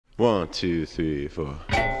1, 2, 3, 4.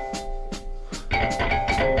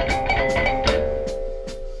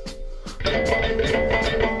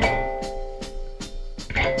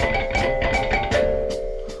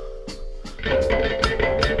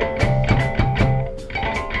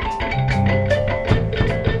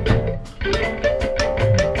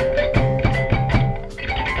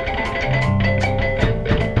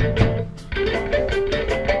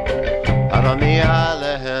 Out on the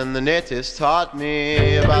island, the natives taught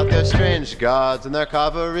me about their strange gods and their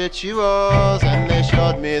copper rituals, and they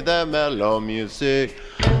showed me their mellow music.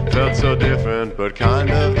 Felt so different, but kind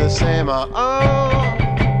of the same. Oh.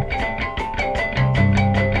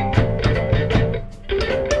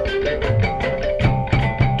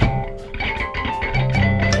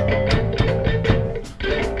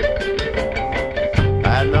 I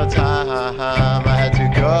had no time, I had to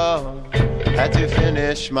go. Had to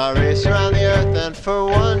finish my race around the earth, and for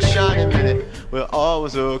one shiny minute, well, all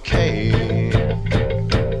was okay.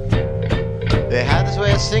 They had this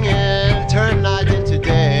way of singing, turn night into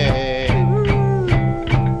day.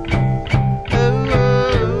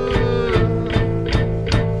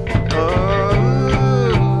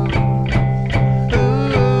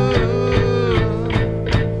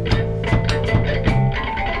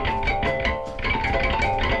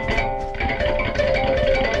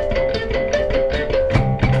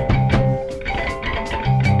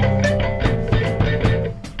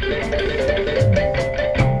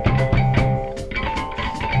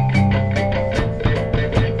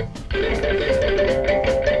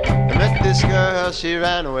 This girl, she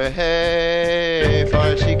ran away far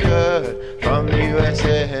as she could from the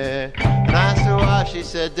USA. And I asked her why, she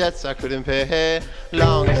said debts I couldn't pay.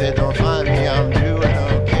 Long as they don't find me, I'm doing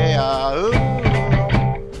okay.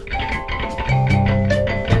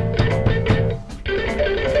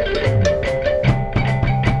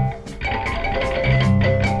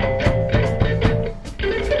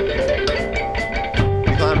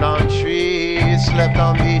 We climbed on trees, slept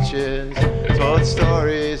on beaches, told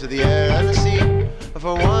stories of the air and the sea.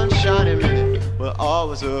 For one shiny minute, well, all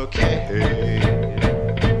was okay.